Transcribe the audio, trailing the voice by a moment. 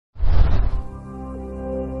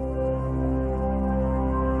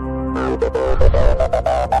Hey,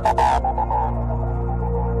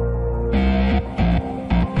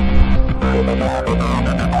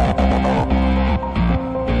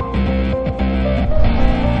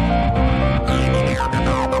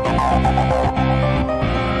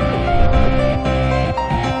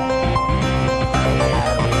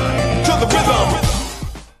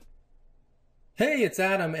 it's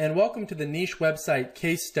Adam, and welcome to the Niche Website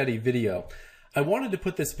Case Study video. I wanted to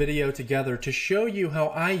put this video together to show you how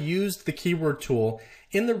I used the keyword tool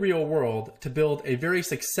in the real world to build a very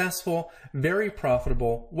successful, very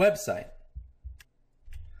profitable website.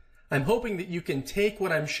 I'm hoping that you can take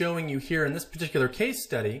what I'm showing you here in this particular case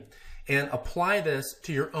study and apply this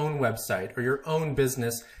to your own website or your own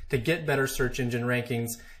business to get better search engine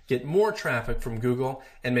rankings, get more traffic from Google,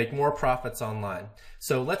 and make more profits online.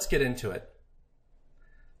 So let's get into it.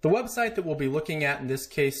 The website that we'll be looking at in this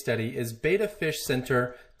case study is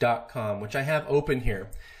betafishcenter.com, which I have open here.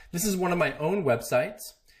 This is one of my own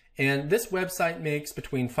websites, and this website makes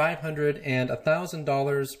between $500 and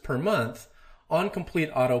 $1,000 per month on complete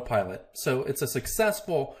autopilot. So it's a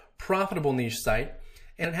successful, profitable niche site,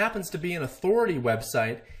 and it happens to be an authority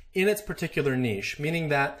website in its particular niche, meaning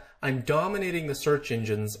that I'm dominating the search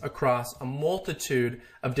engines across a multitude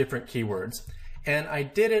of different keywords. And I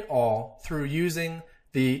did it all through using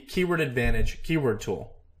the Keyword Advantage keyword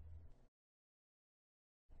tool.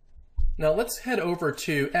 Now let's head over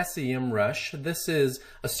to SEMrush. This is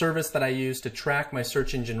a service that I use to track my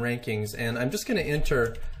search engine rankings, and I'm just going to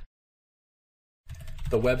enter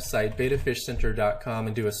the website betafishcenter.com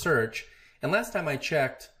and do a search. And last time I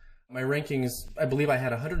checked my rankings, I believe I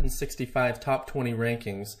had 165 top 20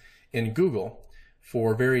 rankings in Google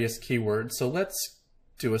for various keywords. So let's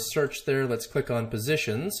do a search there. Let's click on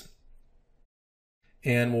positions.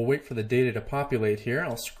 And we'll wait for the data to populate here.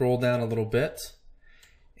 I'll scroll down a little bit,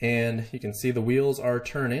 and you can see the wheels are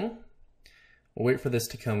turning. We'll wait for this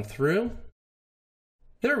to come through.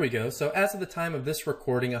 There we go. So as of the time of this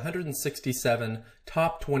recording, 167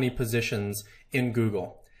 top 20 positions in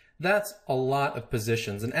Google. That's a lot of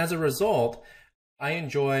positions, and as a result, I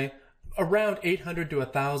enjoy around 800 to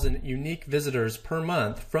 1,000 unique visitors per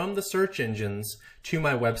month from the search engines to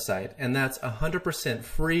my website, and that's 100%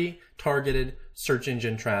 free targeted search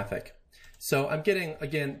engine traffic. So I'm getting,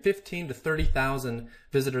 again, 15 to 30,000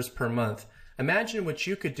 visitors per month. Imagine what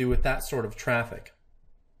you could do with that sort of traffic.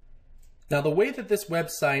 Now, the way that this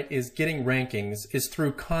website is getting rankings is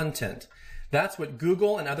through content. That's what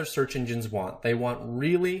Google and other search engines want. They want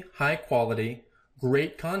really high quality,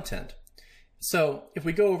 great content. So if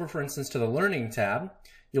we go over, for instance, to the Learning tab,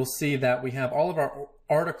 you'll see that we have all of our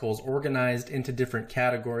articles organized into different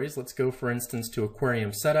categories. Let's go, for instance, to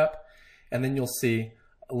aquarium setup, and then you'll see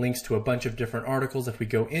links to a bunch of different articles. If we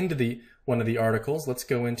go into one of the articles, let's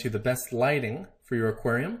go into the best lighting for your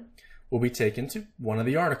aquarium. We'll be taken to one of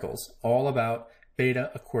the articles, all about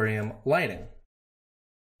beta aquarium lighting.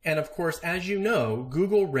 And of course, as you know,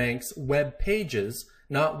 Google ranks web pages,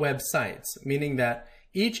 not websites, meaning that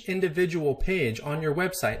each individual page on your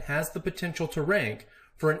website has the potential to rank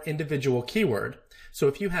for an individual keyword. So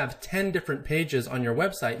if you have 10 different pages on your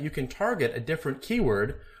website, you can target a different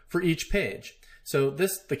keyword for each page. So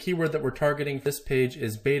the keyword that we're targeting this page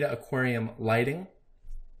is beta aquarium lighting.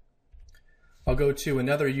 I'll go to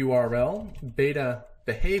another URL, beta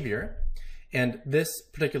behavior, and this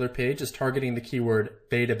particular page is targeting the keyword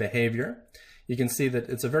beta behavior. You can see that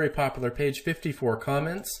it's a very popular page, 54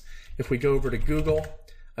 comments. If we go over to Google,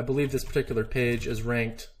 I believe this particular page is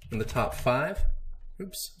ranked in the top 5.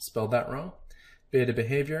 Oops, spelled that wrong. Beta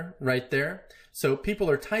behavior right there. So people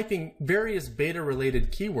are typing various beta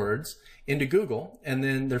related keywords into Google, and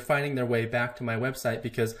then they're finding their way back to my website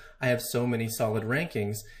because I have so many solid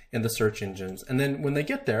rankings in the search engines. And then when they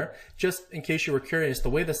get there, just in case you were curious, the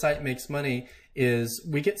way the site makes money is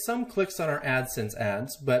we get some clicks on our AdSense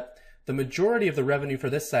ads, but the majority of the revenue for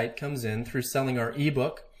this site comes in through selling our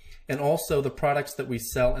ebook and also the products that we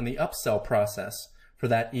sell in the upsell process for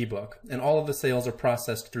that ebook. And all of the sales are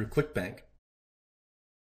processed through ClickBank.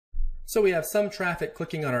 So we have some traffic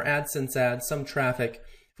clicking on our AdSense ads, some traffic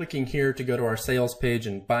clicking here to go to our sales page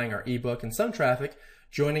and buying our ebook, and some traffic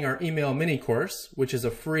joining our email mini course, which is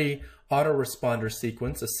a free autoresponder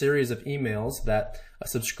sequence, a series of emails that a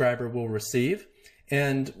subscriber will receive.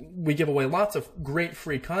 And we give away lots of great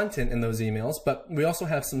free content in those emails, but we also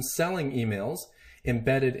have some selling emails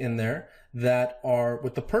embedded in there that are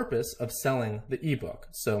with the purpose of selling the ebook.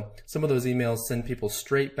 So some of those emails send people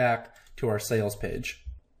straight back to our sales page,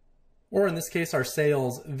 or in this case, our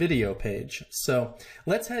sales video page. So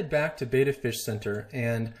let's head back to Beta Fish Center.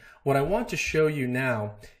 And what I want to show you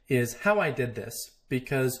now is how I did this,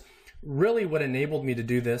 because Really what enabled me to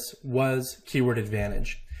do this was Keyword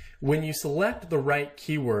Advantage. When you select the right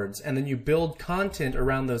keywords and then you build content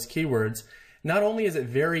around those keywords, not only is it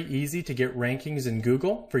very easy to get rankings in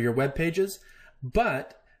Google for your web pages,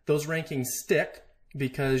 but those rankings stick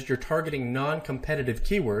because you're targeting non-competitive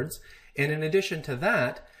keywords. And in addition to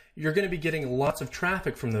that, you're going to be getting lots of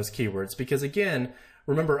traffic from those keywords because, again,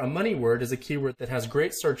 remember, a money word is a keyword that has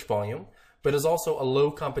great search volume, but is also a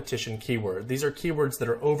low competition keyword. These are keywords that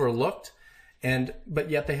are overlooked, but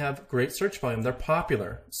yet they have great search volume. They're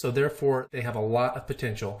popular, so therefore they have a lot of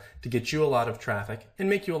potential to get you a lot of traffic and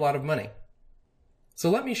make you a lot of money. So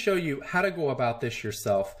let me show you how to go about this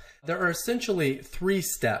yourself. There are essentially 3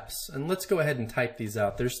 steps, and let's go ahead and type these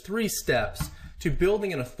out. There's 3 steps to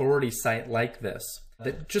building an authority site like this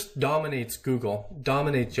that just dominates Google,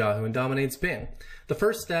 dominates Yahoo, and dominates Bing. The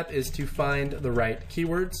first step is to find the right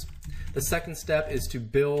keywords. The second step is to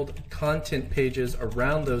build content pages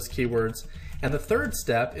around those keywords. And the third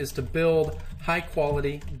step is to build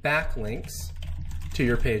high-quality backlinks to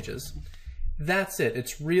your pages. That's it.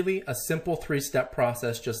 It's really a simple 3-step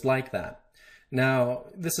process just like that. Now,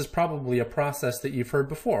 this is probably a process that you've heard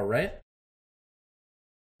before, right?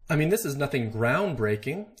 I mean, this is nothing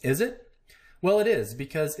groundbreaking, is it? Well, it is,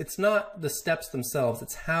 because it's not the steps themselves,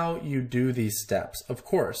 it's how you do these steps, of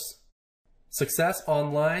course. Success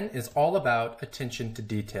online is all about attention to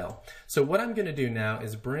detail. So what I'm going to do now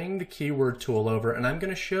is bring the keyword tool over, and I'm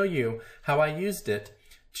going to show you how I used it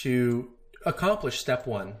to accomplish step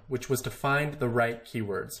 1, which was to find the right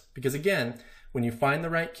keywords. Because again, when you find the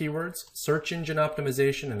right keywords, search engine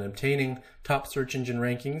optimization and obtaining top search engine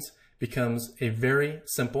rankings becomes a very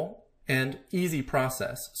simple and easy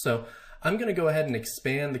process. So I'm going to go ahead and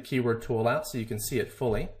expand the keyword tool out so you can see it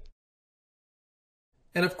fully.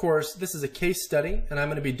 And of course, this is a case study, and I'm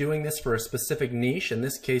going to be doing this for a specific niche, in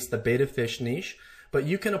this case, the beta fish niche. But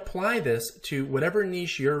you can apply this to whatever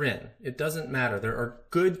niche you're in. It doesn't matter. There are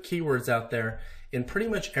good keywords out there in pretty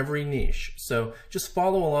much every niche. So just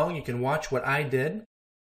follow along. You can watch what I did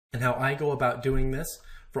and how I go about doing this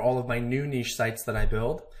for all of my new niche sites that I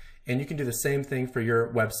build. And you can do the same thing for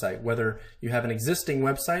your website, whether you have an existing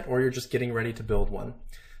website or you're just getting ready to build one.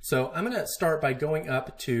 So I'm going to start by going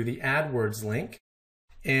up to the AdWords link.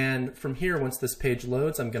 And from here, once this page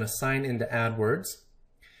loads, I'm going to sign into AdWords.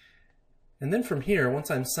 And then from here, once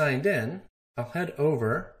I'm signed in, I'll head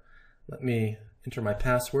over. Let me enter my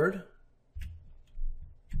password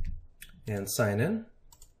and sign in.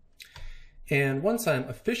 And once I'm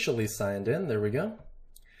officially signed in, there we go,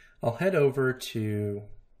 I'll head over to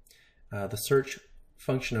the search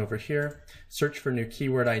function over here, search for new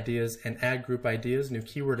keyword ideas and ad group ideas, new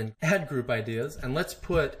keyword and ad group ideas, and let's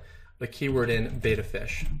put the keyword in beta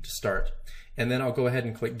fish to start. And then I'll go ahead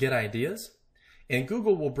and click Get Ideas. And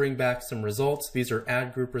Google will bring back some results. These are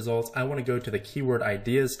ad group results. I want to go to the Keyword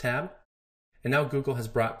Ideas tab. And now Google has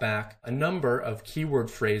brought back a number of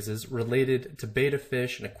keyword phrases related to beta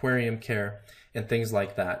fish and aquarium care and things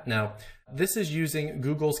like that. Now, this is using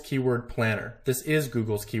Google's Keyword Planner. This is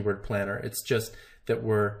Google's Keyword Planner. It's just that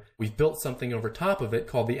we've built something over top of it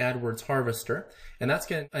called the AdWords Harvester. And that's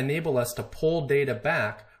going to enable us to pull data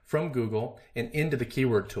back from Google and into the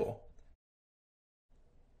keyword tool.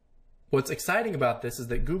 What's exciting about this is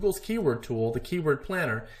that Google's keyword tool, the Keyword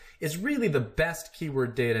Planner, is really the best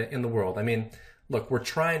keyword data in the world. I mean, look, we're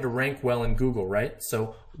trying to rank well in Google, right?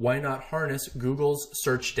 So why not harness Google's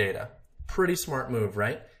search data? Pretty smart move,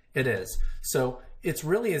 right? It is. So it's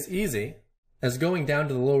really as easy as going down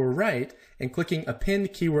to the lower right and clicking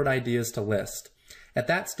Append Keyword Ideas to List. At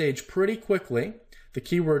that stage, pretty quickly, the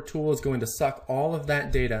keyword tool is going to suck all of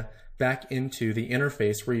that data back into the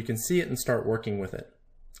interface where you can see it and start working with it.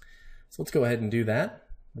 So let's go ahead and do that.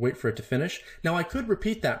 Wait for it to finish. Now I could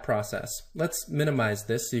repeat that process. Let's minimize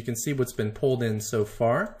this so you can see what's been pulled in so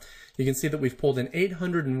far. You can see that we've pulled in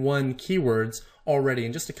 801 keywords already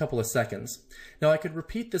in just a couple of seconds. Now I could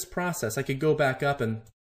repeat this process. I could go back up and,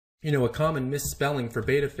 a common misspelling for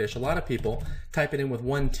beta fish, a lot of people type it in with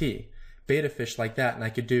 1 T, beta fish like that, and I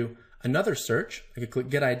could do another search. I could click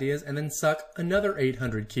Get Ideas and then suck another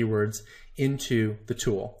 800 keywords into the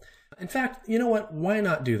tool. In fact, you know what? Why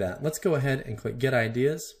not do that? Let's go ahead and click Get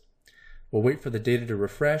Ideas. We'll wait for the data to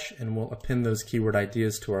refresh and we'll append those keyword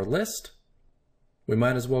ideas to our list. We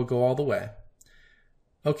might as well go all the way.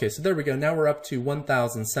 Okay, so there we go. Now we're up to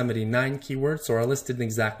 1,079 keywords, so our list didn't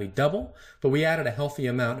exactly double, but we added a healthy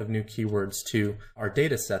amount of new keywords to our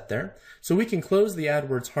data set there. So we can close the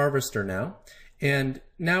AdWords Harvester now, and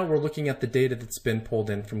now we're looking at the data that's been pulled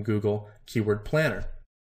in from Google Keyword Planner.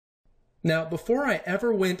 Now, before I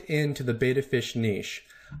ever went into the beta fish niche,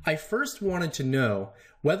 I first wanted to know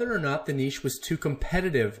whether or not the niche was too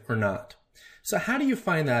competitive or not. So how do you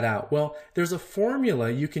find that out? Well, there's a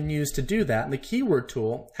formula you can use to do that, and the keyword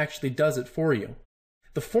tool actually does it for you.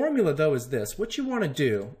 The formula, though, is this. What you want to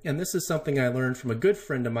do, and this is something I learned from a good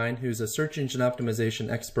friend of mine who's a search engine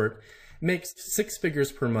optimization expert, makes 6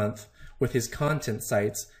 figures per month with his content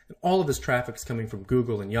sites, and all of his traffic's coming from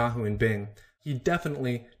Google and Yahoo and Bing. He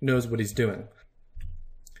definitely knows what he's doing.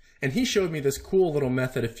 And he showed me this cool little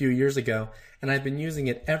method a few years ago, and I've been using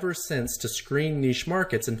it ever since to screen niche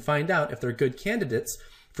markets and find out if they're good candidates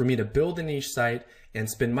for me to build a niche site and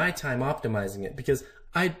spend my time optimizing it, because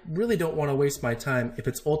I really don't want to waste my time if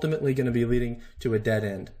it's ultimately going to be leading to a dead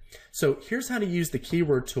end. So here's how to use the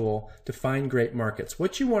keyword tool to find great markets.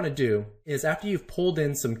 What you want to do is, after you've pulled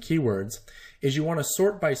in some keywords, is you want to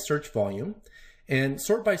sort by search volume, and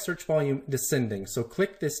sort by search volume descending. So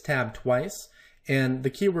click this tab twice, and the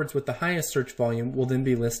keywords with the highest search volume will then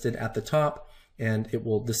be listed at the top, and it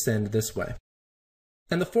will descend this way.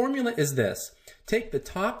 And the formula is this. Take the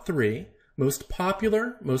top 3 most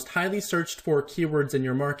popular, most highly searched for keywords in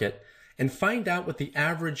your market, and find out what the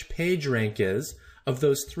average page rank is of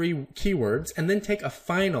those 3 keywords, and then take a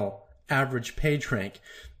final average page rank.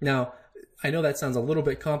 Now, I know that sounds a little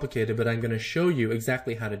bit complicated, but I'm going to show you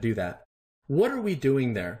exactly how to do that. What are we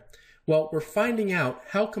doing there? Well, we're finding out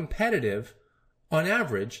how competitive, on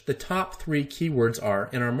average, the top 3 keywords are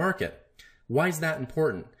in our market. Why is that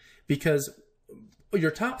important? Because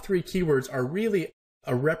your top 3 keywords are really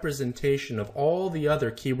a representation of all the other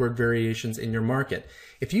keyword variations in your market.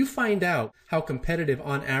 If you find out how competitive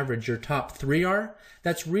on average your top 3 are,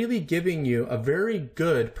 that's really giving you a very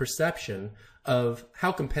good perception of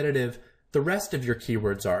how competitive the rest of your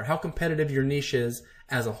keywords are, how competitive your niche is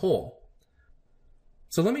as a whole.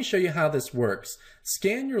 So let me show you how this works.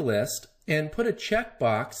 Scan your list and put a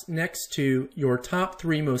checkbox next to your top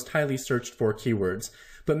 3 most highly searched for keywords,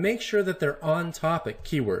 but make sure that they're on-topic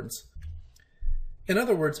keywords. In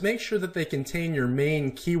other words, make sure that they contain your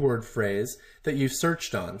main keyword phrase that you've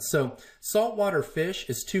searched on. So saltwater fish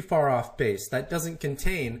is too far off base. That doesn't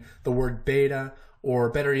contain the word beta, or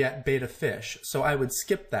better yet, beta fish. So I would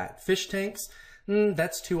skip that. Fish tanks,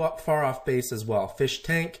 that's too far off base as well. Fish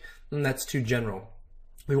tank, that's too general.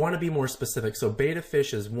 We want to be more specific. So beta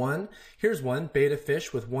fish is 1. Here's one, beta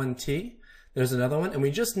fish with 1 T. There's another one, and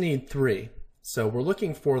we just need 3. So we're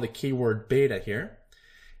looking for the keyword beta here.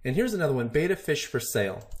 And here's another one, beta fish for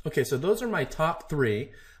sale. Okay, so those are my top 3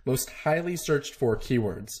 most highly searched for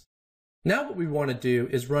keywords. Now what we want to do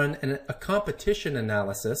is run a competition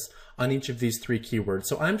analysis on each of these 3 keywords.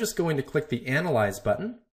 So I'm just going to click the Analyze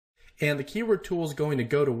button, and the keyword tool is going to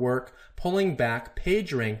go to work pulling back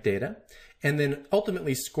page rank data and then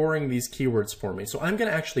ultimately scoring these keywords for me. So I'm going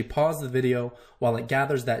to actually pause the video while it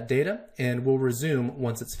gathers that data, and we'll resume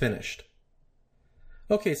once it's finished.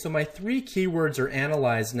 Okay, so my 3 keywords are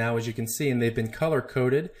analyzed now, as you can see, and they've been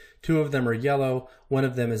color-coded. 2 of them are yellow, 1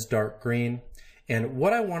 of them is dark green. And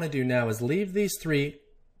what I want to do now is leave these 3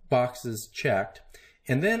 boxes checked,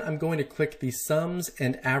 and then I'm going to click the Sums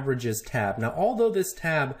and Averages tab. Now, although this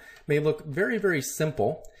tab may look very, very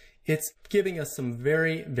simple, it's giving us some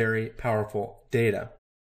very, very powerful data.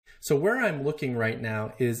 So where I'm looking right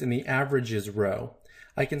now is in the Averages row.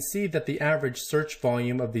 I can see that the average search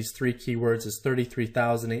volume of these 3 keywords is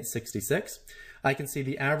 33,866. I can see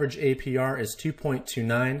the average APR is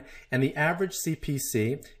 2.29 and the average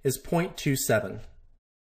CPC is 0.27.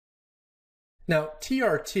 Now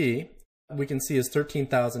TRT we can see is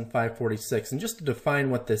 13,546, and just to define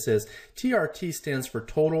what this is, TRT stands for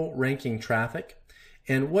total ranking traffic,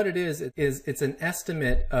 and what it is it's an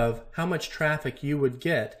estimate of how much traffic you would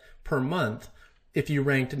get per month if you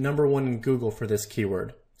ranked #1 in Google for this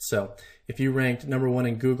keyword. So if you ranked #1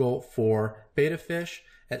 in Google for beta fish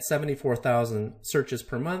at 74,000 searches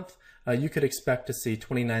per month, you could expect to see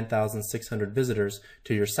 29,600 visitors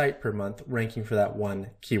to your site per month ranking for that one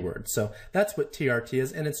keyword. So that's what TRT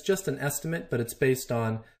is, and it's just an estimate, but it's based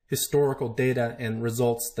on historical data and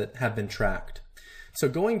results that have been tracked. So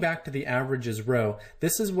going back to the averages row,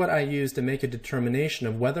 this is what I use to make a determination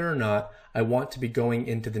of whether or not I want to be going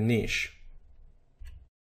into the niche.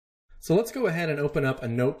 So let's go ahead and open up a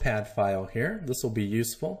notepad file here. This will be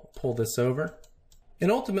useful. Pull this over.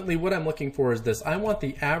 And ultimately what I'm looking for is this. I want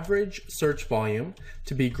the average search volume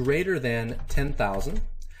to be greater than 10,000.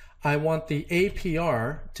 I want the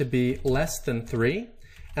APR to be less than 3.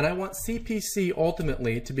 And I want CPC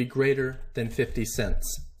ultimately to be greater than 50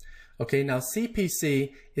 cents. Okay, now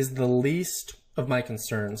CPC is the least of my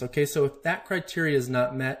concerns. Okay, so if that criteria is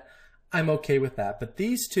not met, I'm okay with that. But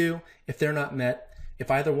these two, if they're not met, if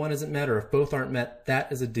either one isn't met or if both aren't met,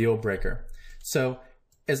 that is a deal breaker. So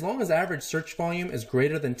As long as average search volume is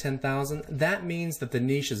greater than 10,000, that means that the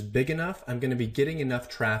niche is big enough. I'm going to be getting enough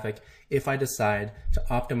traffic if I decide to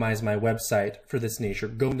optimize my website for this niche or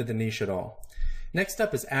go into the niche at all. Next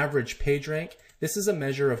up is average page rank. This is a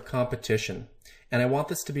measure of competition, and I want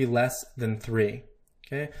this to be less than 3.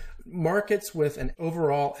 Okay? Markets with an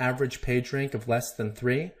overall average page rank of less than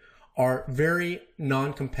 3 are very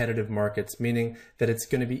non-competitive markets, meaning that it's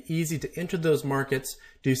going to be easy to enter those markets,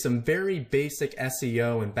 do some very basic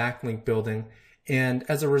SEO and backlink building, and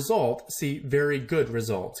as a result, see very good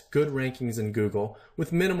results, good rankings in Google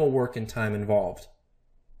with minimal work and time involved.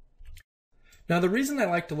 Now, the reason I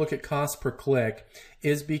like to look at cost per click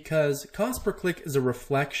is because cost per click is a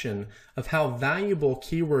reflection of how valuable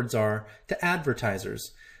keywords are to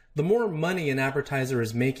advertisers. The more money an advertiser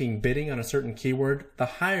is making bidding on a certain keyword, the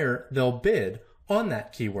higher they'll bid on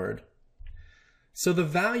that keyword. So the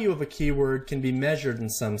value of a keyword can be measured in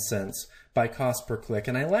some sense by cost per click,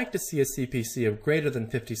 and I like to see a CPC of greater than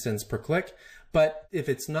 50 cents per click, but if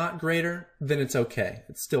it's not greater, then it's okay.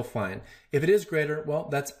 It's still fine. If it is greater, well,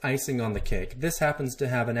 that's icing on the cake. This happens to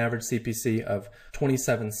have an average CPC of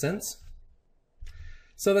 27 cents.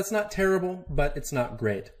 So that's not terrible, but it's not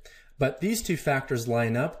great. But these two factors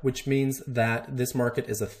line up, which means that this market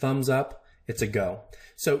is a thumbs up, it's a go.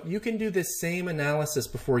 So you can do this same analysis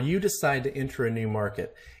before you decide to enter a new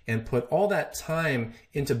market and put all that time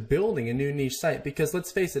into building a new niche site, because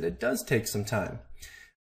let's face it, it does take some time.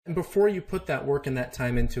 And before you put that work and that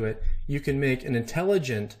time into it, you can make an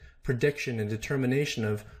intelligent prediction and determination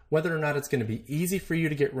of whether or not it's going to be easy for you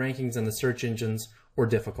to get rankings in the search engines or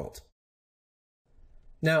difficult.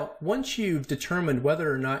 Now, once you've determined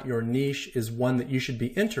whether or not your niche is one that you should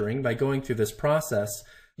be entering by going through this process,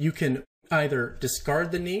 you can either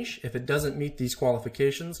discard the niche if it doesn't meet these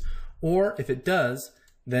qualifications, or if it does,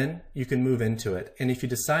 then you can move into it. And if you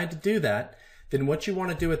decide to do that, then what you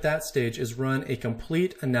want to do at that stage is run a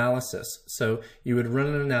complete analysis. So you would run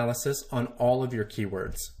an analysis on all of your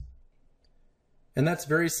keywords. And that's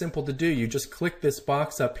very simple to do. You just click this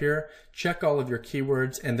box up here, check all of your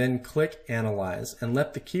keywords, and then click Analyze, and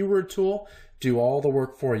let the keyword tool do all the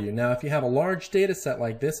work for you. Now, if you have a large data set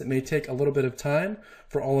like this, it may take a little bit of time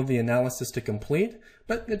for all of the analysis to complete,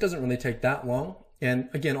 but it doesn't really take that long. And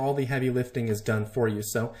again, all the heavy lifting is done for you.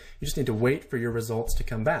 So you just need to wait for your results to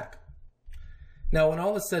come back. Now, when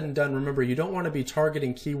all is said and done, remember, you don't want to be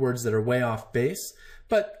targeting keywords that are way off base,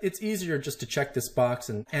 but it's easier just to check this box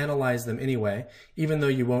and analyze them anyway, even though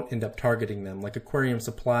you won't end up targeting them, like aquarium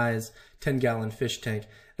supplies, 10-gallon fish tank.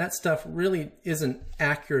 That stuff really isn't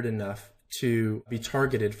accurate enough to be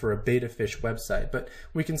targeted for a beta fish website, but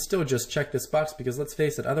we can still just check this box, because let's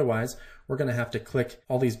face it, otherwise we're going to have to click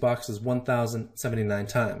all these boxes 1,079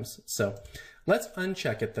 times. So let's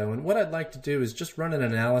uncheck it though, and what I'd like to do is just run an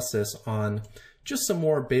analysis on just some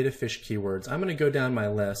more beta fish keywords. I'm going to go down my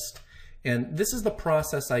list, and this is the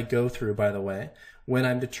process I go through, by the way, when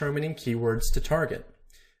I'm determining keywords to target.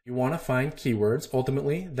 You want to find keywords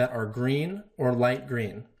ultimately that are green or light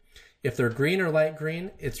green. If they're green or light green,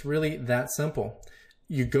 it's really that simple.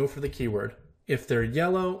 You go for the keyword. If they're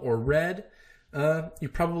yellow or red, you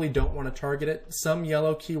probably don't want to target it. Some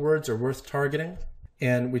yellow keywords are worth targeting,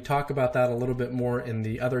 and we talk about that a little bit more in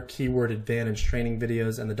the other keyword advantage training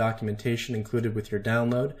videos and the documentation included with your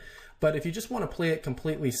download. But if you just want to play it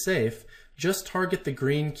completely safe, just target the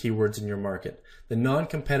green keywords in your market, the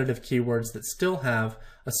non-competitive keywords that still have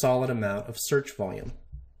a solid amount of search volume.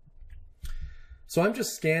 So I'm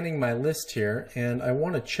just scanning my list here, and I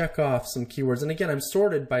want to check off some keywords. And again, I'm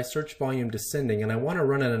sorted by search volume descending, and I want to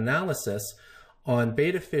run an analysis on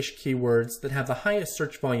beta fish keywords that have the highest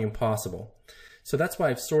search volume possible. So that's why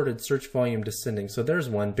I've sorted search volume descending. So there's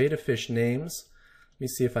one, beta fish names. Let me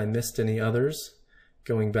see if I missed any others.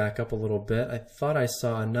 Going back up a little bit, I thought I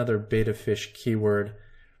saw another beta fish keyword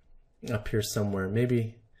up here somewhere.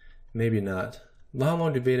 Maybe not. How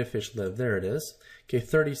long do beta fish live? There it is. Okay,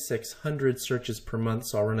 3,600 searches per month,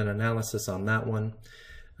 so I'll run an analysis on that one.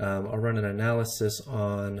 I'll run an analysis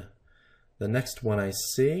on the next one I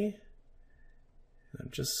see. I'm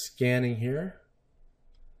just scanning here.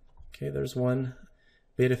 Okay, there's one.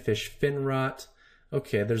 Beta fish fin rot.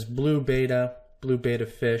 Okay, there's blue beta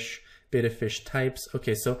fish, beta fish types.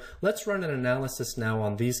 Okay, so let's run an analysis now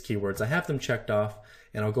on these keywords. I have them checked off,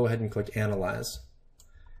 and I'll go ahead and click Analyze.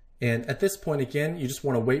 And at this point, again, you just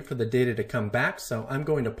want to wait for the data to come back. So I'm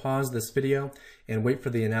going to pause this video and wait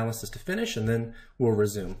for the analysis to finish, and then we'll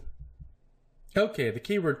resume. Okay, the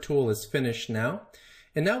keyword tool is finished now.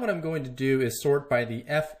 And now what I'm going to do is sort by the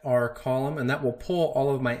FR column, and that will pull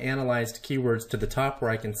all of my analyzed keywords to the top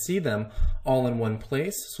where I can see them all in one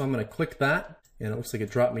place. So I'm going to click that, and it looks like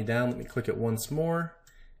it dropped me down. Let me click it once more,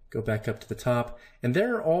 Go back up to the top, and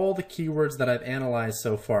there are all the keywords that I've analyzed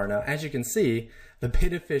so far. Now, as you can see, the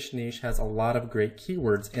beta fish niche has a lot of great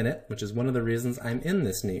keywords in it, which is one of the reasons I'm in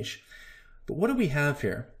this niche. But what do we have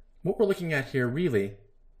here? What we're looking at here really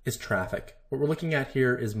is traffic. What we're looking at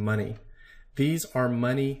here is money. These are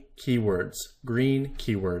money keywords, green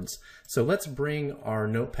keywords. So let's bring our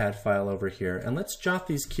notepad file over here and let's jot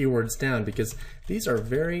these keywords down because these are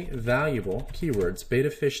very valuable keywords.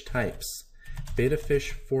 Beta fish types, beta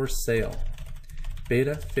fish for sale,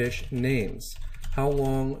 beta fish names. How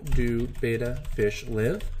long do beta fish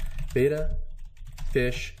live? Beta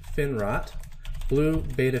fish fin rot, blue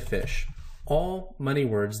beta fish. All money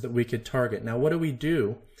words that we could target. Now, what do we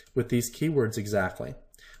do with these keywords exactly?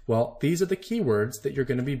 Well, these are the keywords that you're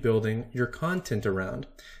going to be building your content around.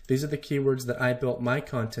 These are the keywords that I built my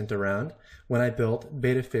content around when I built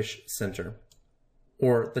Beta Fish Center.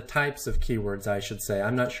 Or the types of keywords, I should say.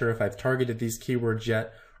 I'm not sure if I've targeted these keywords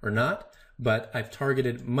yet or not, but I've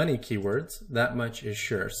targeted money keywords. That much is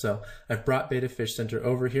sure. So I've brought Beta Fish Center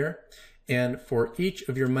over here. And for each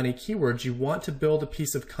of your money keywords, you want to build a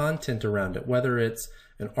piece of content around it, whether it's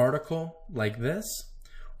an article like this,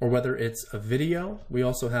 or whether it's a video. We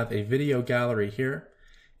also have a video gallery here.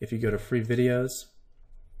 If you go to free videos,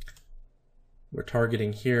 we're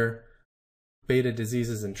targeting here beta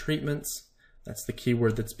diseases and treatments. That's the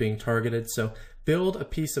keyword that's being targeted. So build a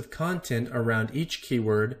piece of content around each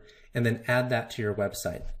keyword and then add that to your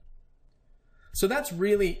website. So that's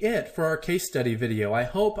really it for our case study video. I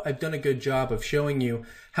hope I've done a good job of showing you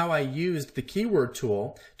how I used the keyword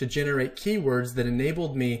tool to generate keywords that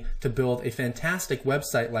enabled me to build a fantastic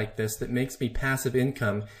website like this that makes me passive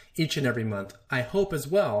income each and every month. I hope as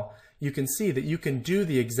well you can see that you can do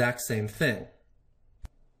the exact same thing.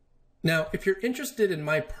 Now, if you're interested in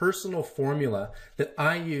my personal formula that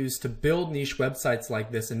I use to build niche websites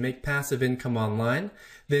like this and make passive income online,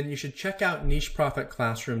 then you should check out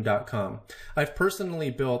nicheprofitclassroom.com. I've personally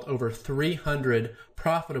built over 300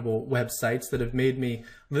 profitable websites that have made me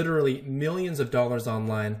literally millions of dollars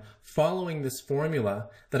online following this formula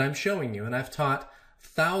that I'm showing you. And I've taught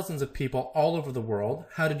thousands of people all over the world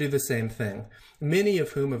how to do the same thing, many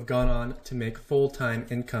of whom have gone on to make full-time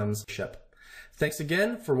incomes. Thanks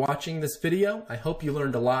again for watching this video. I hope you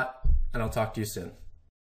learned a lot, and I'll talk to you soon.